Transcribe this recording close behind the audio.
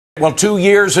Well, 2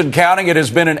 years and counting, it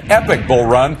has been an epic bull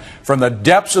run from the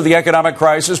depths of the economic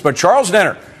crisis. But Charles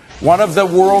Nenner, one of the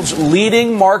world's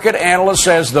leading market analysts,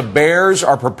 says the bears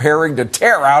are preparing to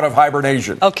tear out of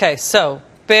hibernation. Okay, so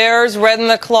bears red in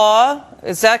the claw.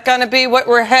 Is that going to be what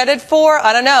we're headed for?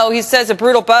 I don't know. He says a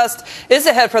brutal bust is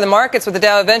ahead for the markets, with the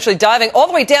Dow eventually diving all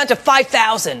the way down to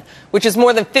 5,000, which is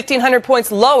more than 1,500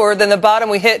 points lower than the bottom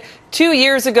we hit 2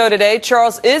 years ago today.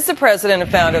 Charles is the president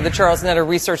and founder of the Charles Nenner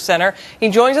Research Center. He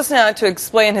joins us now to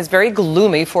explain his very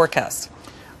gloomy forecast.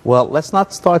 Well, let's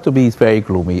not start to be very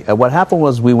gloomy. What happened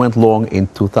was we went long in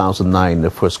 2009,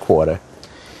 the first quarter,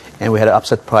 and we had an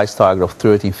upside price target of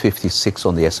 1356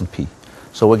 on the S&P.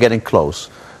 So we're getting close.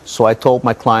 So I told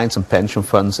my clients and pension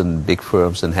funds and big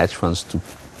firms and hedge funds to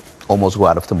almost go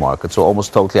out of the market, so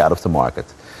almost totally out of the market.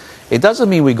 It doesn't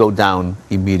mean we go down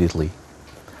immediately.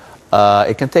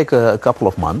 It can take a couple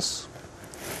of months.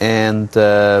 And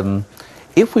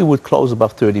if we would close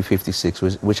above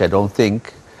 3056, which I don't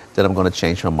think, then I'm going to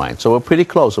change my mind. So we're pretty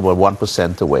close, about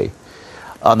 1% away.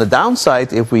 On the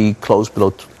downside, if we close below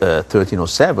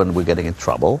 1307, we're getting in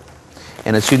trouble.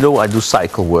 And as you know, I do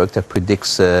cycle work that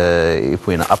predicts if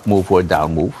we're in an up move or a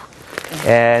down move.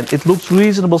 And it looks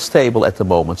reasonably stable at the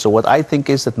moment. So what I think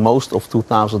is that most of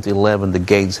 2011, the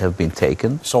gains have been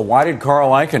taken. So why did Carl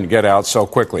Icahn get out so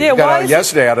quickly? Yeah, he got out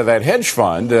yesterday out of that hedge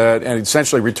fund and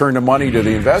essentially returned the money to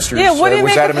the investors. Yeah, what do you was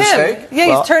make that of a mistake? him?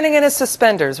 Yeah, he's turning in his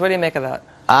suspenders. What do you make of that?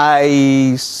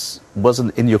 I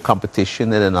wasn't in your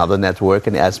competition in another network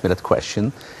and asked me that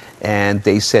question. And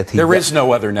they said there is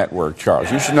no other network,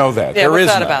 Charles. You should know that. Yeah, there what's is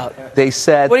that none. about? They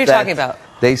said what are you talking about?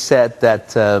 They said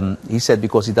that he said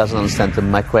because he doesn't understand the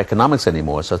macroeconomics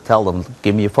anymore. So tell them,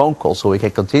 give me a phone call so we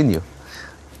can continue.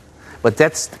 But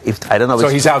that's I don't know. So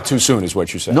he's out too soon, is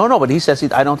what you said. No, but he says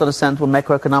I don't understand what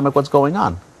macroeconomic what's going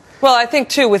on. Well, I think,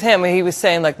 too, with him, he was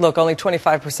saying, like, look, only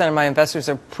 25% of my investors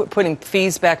are putting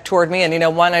fees back toward me, and, you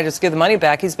know, why not just give the money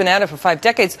back? He's been at it for 5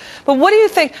 decades. But what do you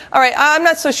think? All right, I'm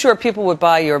not so sure people would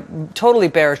buy your totally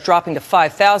bearish dropping to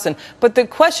 5,000. But the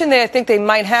question that I think they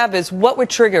might have is, what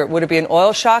would trigger it? Would it be an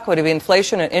oil shock? Would it be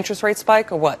inflation, an interest rate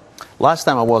spike, or what? Last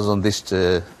time I was on this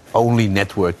only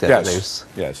network that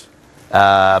Yes.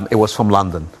 It was from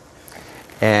London.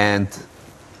 And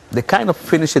they kind of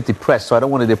finish it depressed, so I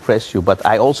don't want to depress you, but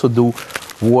I also do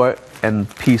war and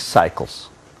peace cycles.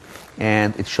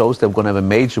 And it shows that we're going to have a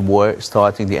major war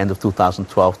starting the end of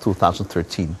 2012,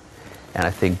 2013. And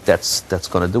I think that's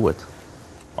going to do it.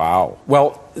 Wow.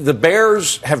 Well, the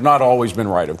bears have not always been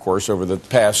right, of course, over the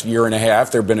past year and a half.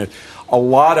 There have been a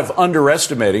lot of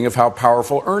underestimating of how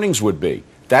powerful earnings would be.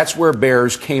 That's where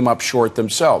bears came up short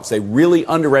themselves. They really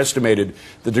underestimated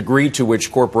the degree to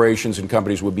which corporations and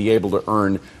companies would be able to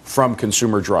earn from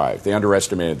consumer drive. They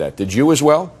underestimated that. Did you as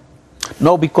well?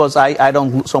 No, because I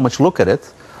don't so much look at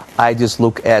it. I just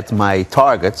look at my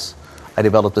targets. I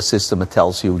developed a system that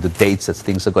tells you the dates that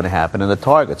things are going to happen and the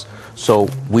targets. So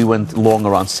we went long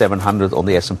around 700 on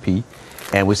the S&P.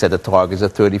 And we said the target is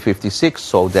at 3056.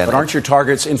 So then, but aren't your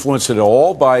targets influenced at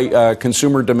all by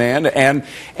consumer demand and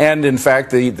in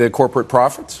fact the corporate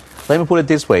profits? Let me put it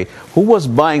this way: who was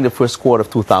buying the first quarter of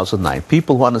 2009?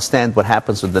 People who understand what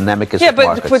happens with dynamic markets.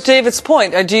 Yeah, but David's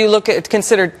point: do you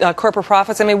consider corporate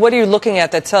profits? I mean, what are you looking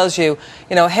at that tells you,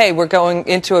 hey, we're going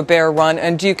into a bear run?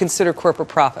 And do you consider corporate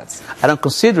profits? I don't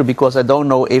consider because I don't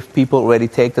know if people already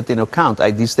take that into account.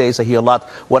 These days I hear a lot.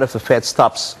 What if the Fed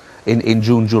stops in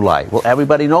June, July? Well,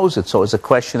 everybody knows it, so it's a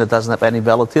question that doesn't have any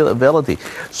volatility.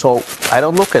 So I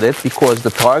don't look at it because the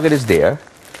target is there,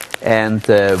 and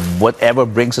whatever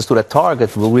brings us to that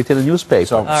target, we'll read in the newspaper.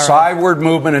 So sideward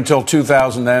movement until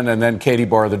 2000 then, and then Katie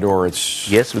bar the door. It's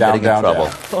yes, we're getting in trouble.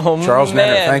 Oh, Charles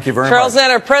Nenner, thank you very much. Charles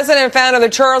Nenner, president and founder of the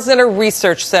Charles Nenner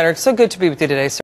Research Center. It's so good to be with you today, sir.